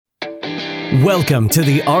Welcome to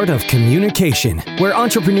the Art of Communication, where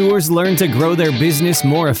entrepreneurs learn to grow their business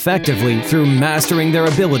more effectively through mastering their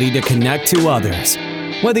ability to connect to others.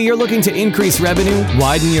 Whether you're looking to increase revenue,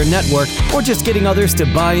 widen your network, or just getting others to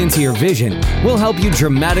buy into your vision, we'll help you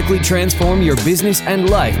dramatically transform your business and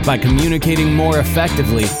life by communicating more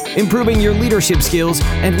effectively, improving your leadership skills,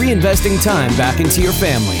 and reinvesting time back into your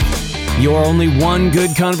family. You're only one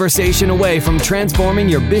good conversation away from transforming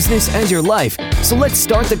your business and your life. So let's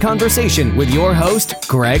start the conversation with your host,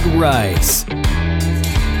 Greg Rice.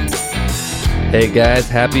 Hey guys,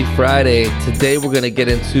 happy Friday. Today we're going to get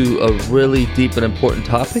into a really deep and important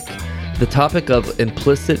topic, the topic of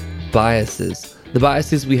implicit biases. The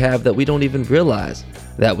biases we have that we don't even realize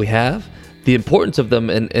that we have, the importance of them,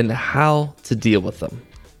 and how to deal with them.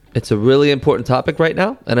 It's a really important topic right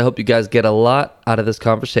now, and I hope you guys get a lot out of this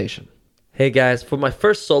conversation. Hey guys, for my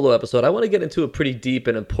first solo episode, I want to get into a pretty deep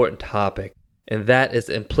and important topic, and that is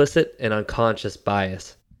implicit and unconscious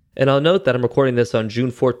bias. And I'll note that I'm recording this on June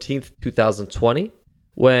 14th, 2020,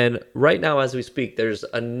 when right now as we speak, there's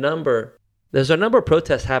a number of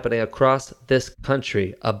protests happening across this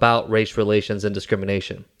country about race relations and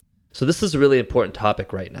discrimination. So this is a really important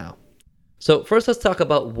topic right now. So first, let's talk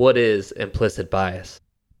about what is implicit bias.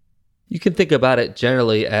 You can think about it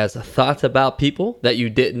generally as thoughts about people that you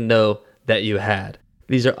didn't know that you had.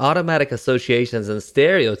 These are automatic associations and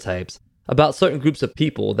stereotypes about certain groups of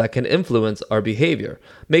people that can influence our behavior,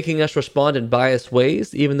 making us respond in biased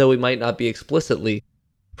ways, even though we might not be explicitly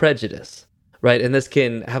prejudiced, right? And this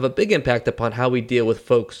can have a big impact upon how we deal with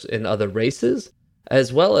folks in other races,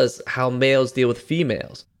 as well as how males deal with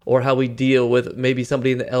females, or how we deal with maybe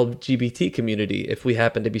somebody in the LGBT community if we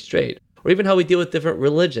happen to be straight, or even how we deal with different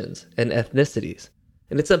religions and ethnicities.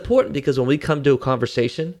 And it's important because when we come to a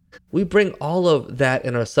conversation, we bring all of that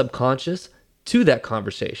in our subconscious to that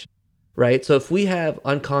conversation, right? So if we have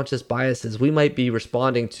unconscious biases, we might be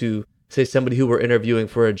responding to, say, somebody who we're interviewing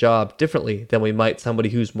for a job differently than we might somebody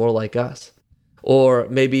who's more like us. Or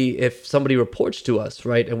maybe if somebody reports to us,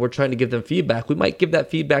 right, and we're trying to give them feedback, we might give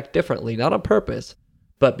that feedback differently, not on purpose,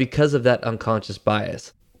 but because of that unconscious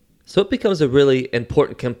bias. So it becomes a really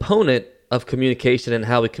important component of communication and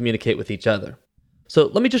how we communicate with each other. So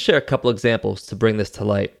let me just share a couple examples to bring this to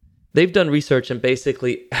light. They've done research in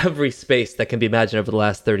basically every space that can be imagined over the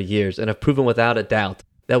last 30 years and have proven without a doubt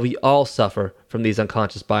that we all suffer from these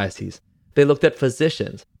unconscious biases. They looked at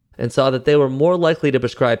physicians and saw that they were more likely to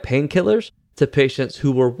prescribe painkillers to patients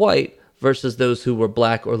who were white versus those who were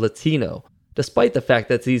Black or Latino, despite the fact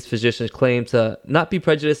that these physicians claim to not be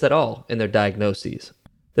prejudiced at all in their diagnoses.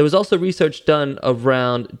 There was also research done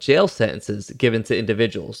around jail sentences given to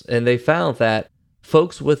individuals, and they found that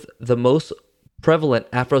folks with the most prevalent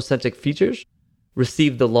Afrocentric features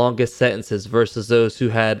received the longest sentences versus those who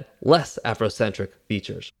had less Afrocentric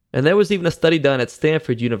features. And there was even a study done at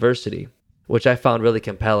Stanford University, which I found really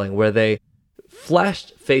compelling, where they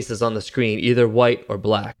flashed faces on the screen, either white or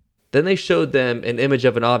black. Then they showed them an image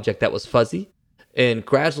of an object that was fuzzy and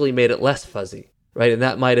gradually made it less fuzzy, right? And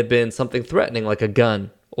that might have been something threatening like a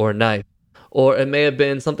gun or a knife, or it may have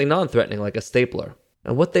been something non-threatening like a stapler.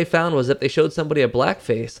 And what they found was if they showed somebody a black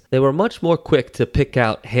face, they were much more quick to pick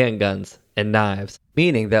out handguns and knives,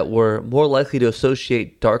 meaning that we're more likely to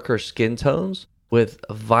associate darker skin tones with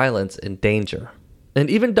violence and danger. And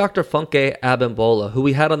even Dr. Funke Abimbola, who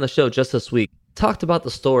we had on the show just this week, talked about the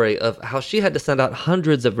story of how she had to send out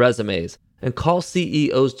hundreds of resumes and call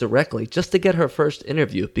CEOs directly just to get her first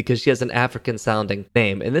interview because she has an African-sounding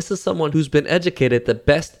name. And this is someone who's been educated at the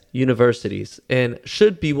best universities and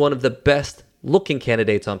should be one of the best looking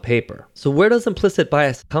candidates on paper. So where does implicit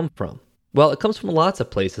bias come from? Well, it comes from lots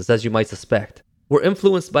of places, as you might suspect. We're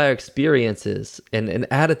influenced by our experiences and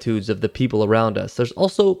attitudes of the people around us. There's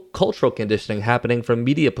also cultural conditioning happening from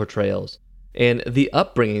media portrayals and the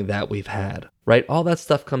upbringing that we've had, right? All that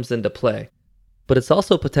stuff comes into play. But it's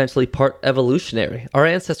also potentially part evolutionary. Our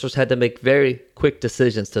ancestors had to make very quick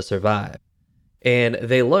decisions to survive. And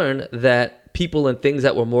they learned that people and things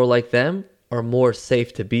that were more like them are more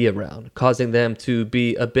safe to be around, causing them to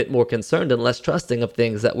be a bit more concerned and less trusting of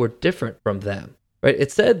things that were different from them, right?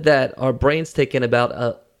 It's said that our brains take in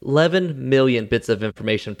about 11 million bits of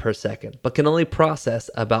information per second, but can only process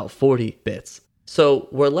about 40 bits. So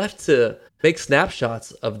we're left to make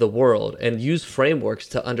snapshots of the world and use frameworks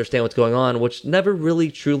to understand what's going on, which never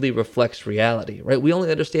really truly reflects reality, right? We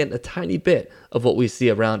only understand a tiny bit of what we see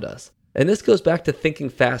around us. And this goes back to Thinking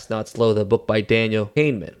Fast, Not Slow, the book by Daniel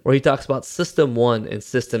Kahneman, where he talks about System 1 and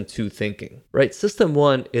System 2 thinking, right? System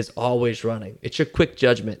 1 is always running. It's your quick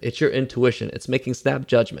judgment. It's your intuition. It's making snap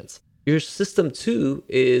judgments. Your System 2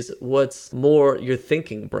 is what's more your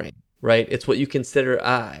thinking brain. right? It's what you consider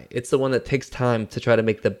I. It's the one that takes time to try to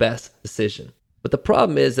make the best decision. But the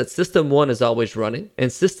problem is that system 1 is always running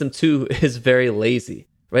and system 2 is very lazy,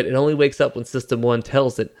 right? It only wakes up when system 1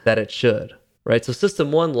 tells it that it should, right? So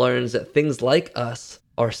system 1 learns that things like us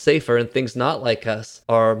are safer and things not like us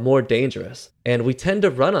are more dangerous. And we tend to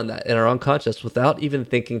run on that in our unconscious without even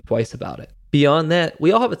thinking twice about it. Beyond that,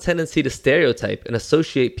 we all have a tendency to stereotype and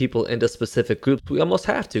associate people into specific groups. We almost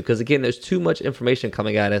have to, because again, there's too much information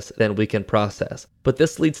coming at us than we can process. But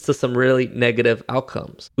this leads to some really negative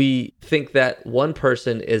outcomes. We think that one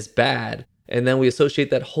person is bad, and then we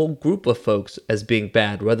associate that whole group of folks as being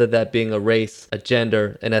bad, whether that being a race, a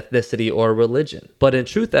gender, an ethnicity, or a religion. But in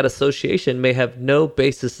truth, that association may have no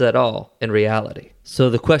basis at all in reality. So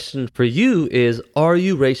the question for you is, are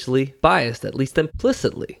you racially biased, at least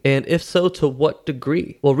implicitly? And if so, to what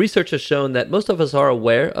degree? Well, research has shown that most of us are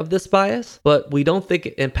aware of this bias, but we don't think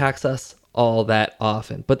it impacts us all that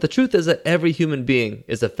often. But the truth is that every human being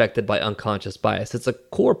is affected by unconscious bias. It's a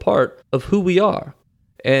core part of who we are.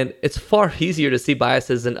 And it's far easier to see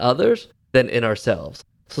biases in others than in ourselves.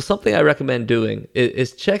 So something I recommend doing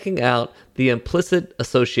is checking out the implicit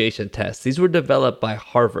association tests. These were developed by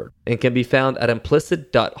Harvard and can be found at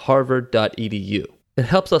implicit.harvard.edu. It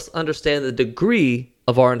helps us understand the degree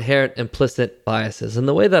of our inherent implicit biases. And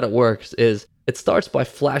the way that it works is it starts by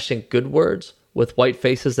flashing good words with white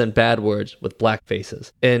faces and bad words with black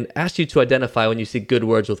faces, and asks you to identify when you see good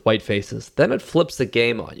words with white faces. Then it flips the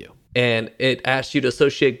game on you, and it asks you to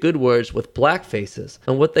associate good words with black faces.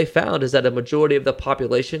 And what they found is that a majority of the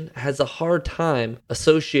population has a hard time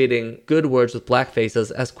associating good words with black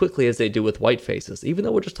faces as quickly as they do with white faces. Even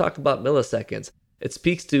though we're just talking about milliseconds, it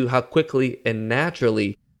speaks to how quickly and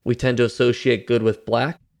naturally we tend to associate good with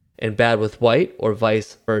black and bad with white, or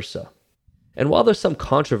vice versa. And while there's some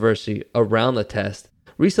controversy around the test,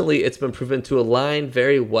 recently it's been proven to align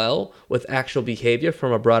very well with actual behavior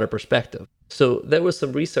from a broader perspective. So there was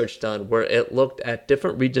some research done where it looked at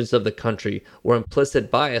different regions of the country where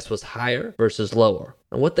implicit bias was higher versus lower.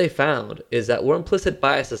 And what they found is that where implicit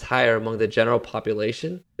bias is higher among the general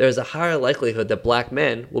population, there's a higher likelihood that black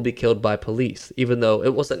men will be killed by police, even though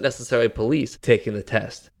it wasn't necessarily police taking the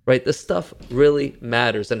test, right? This stuff really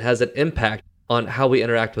matters and has an impact on how we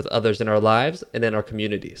interact with others in our lives and in our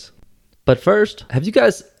communities. But first, have you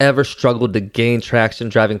guys ever struggled to gain traction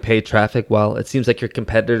driving paid traffic while it seems like your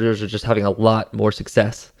competitors are just having a lot more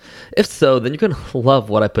success? If so, then you're going to love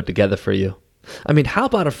what I put together for you. I mean, how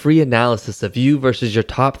about a free analysis of you versus your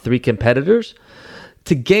top 3 competitors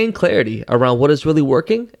to gain clarity around what is really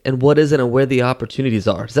working and what isn't and where the opportunities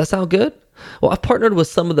are? Does that sound good? Well, I've partnered with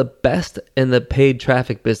some of the best in the paid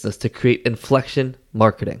traffic business to create inflection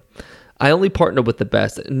marketing. I only partner with the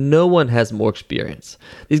best. No one has more experience.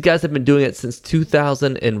 These guys have been doing it since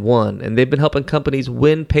 2001, and they've been helping companies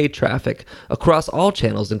win paid traffic across all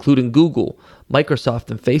channels, including Google,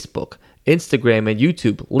 Microsoft and Facebook, Instagram and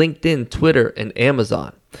YouTube, LinkedIn, Twitter, and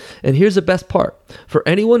Amazon. And here's the best part. For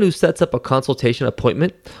anyone who sets up a consultation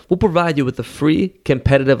appointment, we'll provide you with a free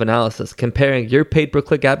competitive analysis comparing your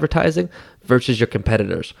paid-per-click advertising versus your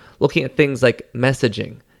competitors, looking at things like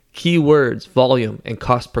messaging, keywords, volume, and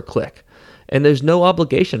cost per click. And there's no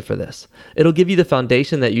obligation for this. It'll give you the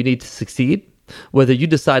foundation that you need to succeed, whether you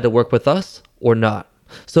decide to work with us or not.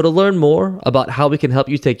 So to learn more about how we can help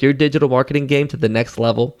you take your digital marketing game to the next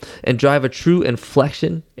level and drive a true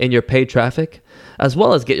inflection in your paid traffic, as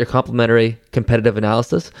well as get your complimentary competitive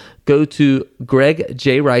analysis, go to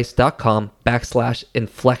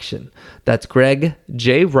gregjrice.com/inflection. That's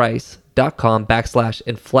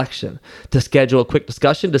gregjrice.com/inflection to schedule a quick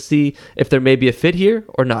discussion to see if there may be a fit here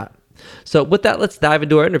or not. So with that, let's dive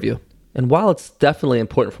into our interview. And while it's definitely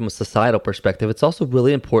important from a societal perspective, it's also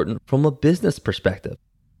really important from a business perspective.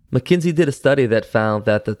 McKinsey did a study that found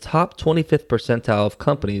that the top 25th percentile of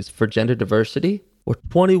companies for gender diversity were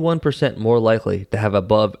 21% more likely to have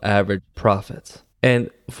above average profits. And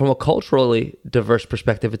from a culturally diverse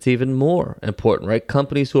perspective, it's even more important, right?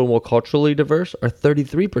 Companies who are more culturally diverse are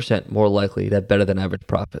 33% more likely to have better than average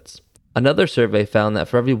profits. Another survey found that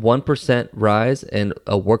for every 1% rise in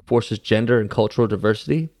a workforce's gender and cultural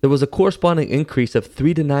diversity, there was a corresponding increase of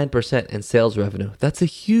 3 to 9% in sales revenue. That's a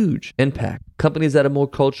huge impact. Companies that are more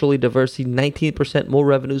culturally diverse see 19% more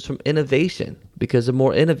revenues from innovation because they're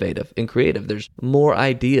more innovative and creative. There's more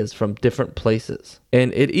ideas from different places.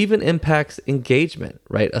 And it even impacts engagement,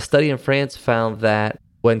 right? A study in France found that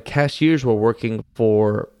when cashiers were working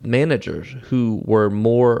for managers who were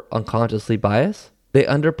more unconsciously biased, they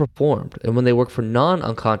underperformed. And when they work for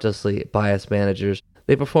non-unconsciously biased managers,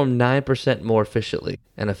 they perform 9% more efficiently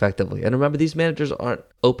and effectively. And remember, these managers aren't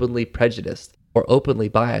openly prejudiced. or openly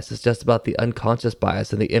biased. It's just about the unconscious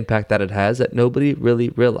bias and the impact that it has that nobody really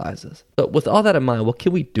realizes. So with all that in mind, what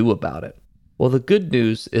can we do about it? Well, the good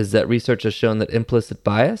news is that research has shown that implicit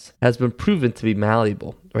bias has been proven to be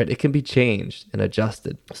malleable, right? It can be changed and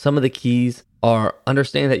adjusted. Some of the keys are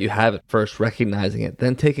understanding that you have it first, recognizing it,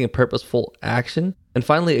 then taking purposeful action, and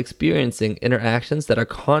finally experiencing interactions that are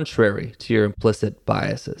contrary to your implicit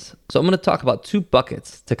biases. So I'm going to talk about 2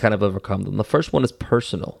 buckets to kind of overcome them. The first one is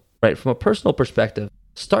personal, right? From a personal perspective,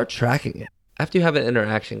 start tracking it. After you have an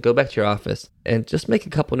interaction, go back to your office and just make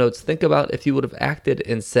a couple notes. Think about if you would have acted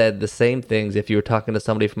and said the same things if you were talking to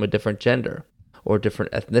somebody from a different gender or a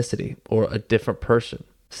different ethnicity or a different person.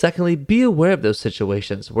 Secondly, be aware of those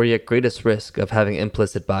situations where you're at greatest risk of having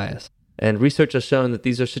implicit bias. And research has shown that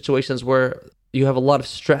these are situations where you have a lot of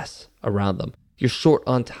stress around them. You're short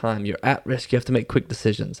on time, you're at risk, you have to make quick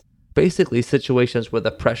decisions. Basically, situations where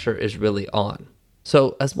the pressure is really on.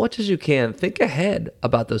 So as much as you can, think ahead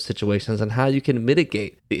about those situations and how you can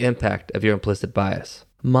mitigate the impact of your implicit bias.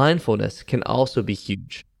 Mindfulness can also be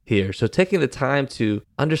huge here. So taking the time to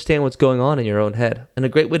understand what's going on in your own head. And a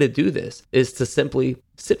great way to do this is to simply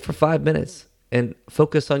sit for 5 minutes and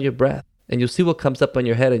focus on your breath. And you'll see what comes up in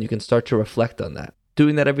your head and you can start to reflect on that.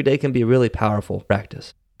 Doing that every day can be a really powerful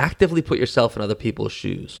practice. Actively put yourself in other people's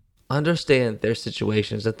shoes. Understand their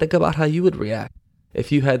situations and think about how you would react if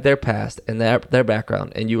you had their past and their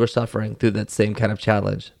background and you were suffering through that same kind of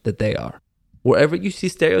challenge that they are. Wherever you see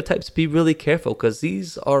stereotypes, be really careful because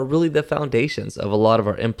these are really the foundations of a lot of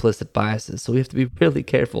our implicit biases. So we have to be really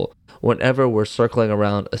careful whenever we're circling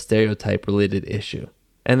around a stereotype-related issue.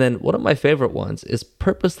 And then one of my favorite ones is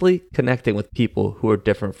purposely connecting with people who are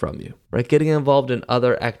different from you, right? Getting involved in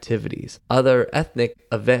other activities, other ethnic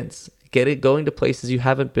events, going to places you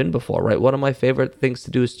haven't been before, right? One of my favorite things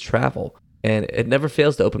to do is travel. And it never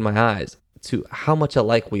fails to open my eyes to how much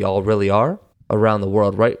alike we all really are around the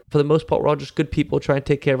world, right? For the most part, we're all just good people trying to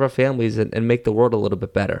take care of our families and make the world a little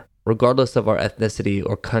bit better, regardless of our ethnicity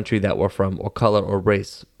or country that we're from or color or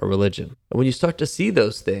race or religion. And when you start to see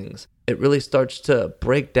those things, it really starts to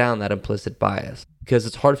break down that implicit bias because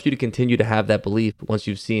it's hard for you to continue to have that belief once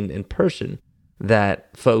you've seen in person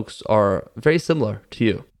that folks are very similar to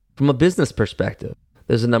you. From a business perspective,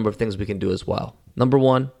 there's a number of things we can do as well. Number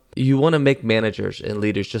one, you want to make managers and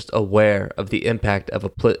leaders just aware of the impact of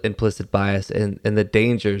implicit bias and the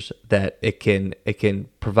dangers that it can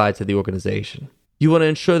provide to the organization. You want to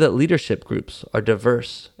ensure that leadership groups are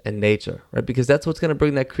diverse in nature, right? Because that's what's going to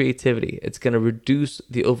bring that creativity. It's going to reduce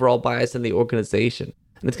the overall bias in the organization.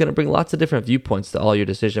 And it's going to bring lots of different viewpoints to all your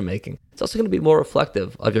decision making. It's also going to be more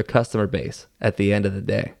reflective of your customer base at the end of the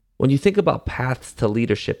day. When you think about paths to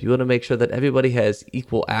leadership, you want to make sure that everybody has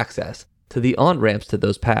equal access to the on-ramps to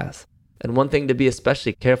those paths. And one thing to be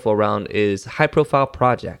especially careful around is high-profile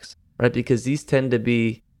projects, right? Because these tend to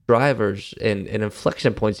be drivers and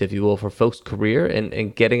inflection points, if you will, for folks' career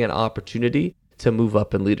and getting an opportunity to move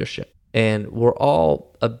up in leadership. And we're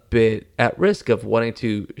all a bit at risk of wanting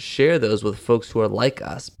to share those with folks who are like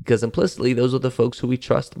us because implicitly those are the folks who we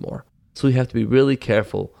trust more. So we have to be really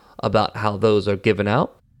careful about how those are given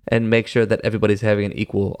out and make sure that everybody's having an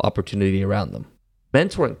equal opportunity around them.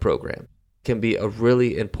 Mentoring programs can be a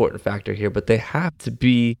really important factor here, but they have to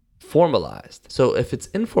be formalized. So if it's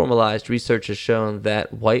informalized, research has shown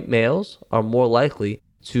that white males are more likely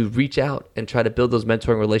to reach out and try to build those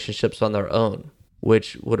mentoring relationships on their own,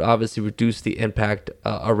 which would obviously reduce the impact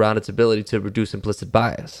around its ability to reduce implicit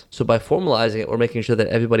bias. So by formalizing it, we're making sure that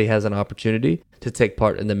everybody has an opportunity to take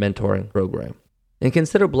part in the mentoring program. And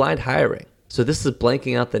consider blind hiring. So this is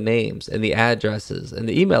blanking out the names and the addresses and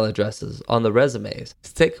the email addresses on the resumes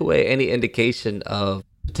to take away any indication of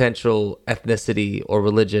potential ethnicity or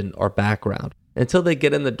religion or background until they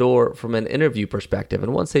get in the door from an interview perspective.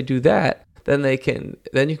 And once they do that, then you can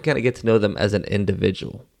kind of get to know them as an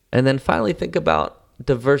individual. And then finally, think about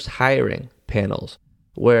diverse hiring panels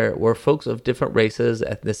where folks of different races,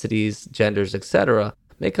 ethnicities, genders, etc.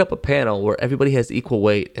 make up a panel where everybody has equal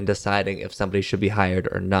weight in deciding if somebody should be hired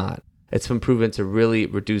or not. It's been proven to really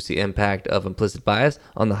reduce the impact of implicit bias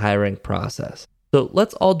on the hiring process. So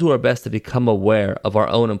let's all do our best to become aware of our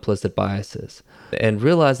own implicit biases and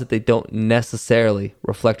realize that they don't necessarily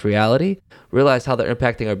reflect reality, realize how they're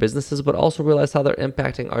impacting our businesses, but also realize how they're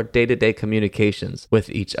impacting our day-to-day communications with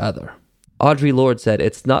each other. Audre Lorde said,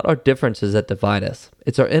 "It's not our differences that divide us.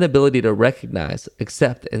 It's our inability to recognize,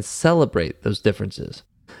 accept, and celebrate those differences.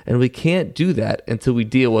 And we can't do that until we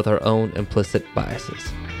deal with our own implicit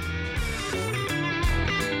biases."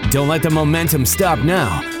 Don't let the momentum stop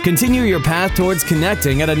now. Continue your path towards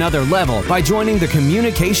connecting at another level by joining the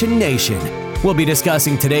Communication Nation. We'll be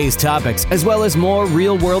discussing today's topics as well as more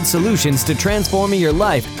real-world solutions to transforming your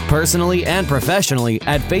life personally and professionally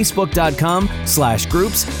at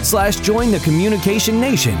facebook.com/groups/join the communication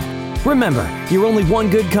nation. Remember, you're only one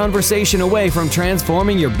good conversation away from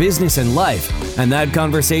transforming your business and life, and that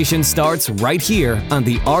conversation starts right here on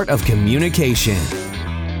The Art of Communication.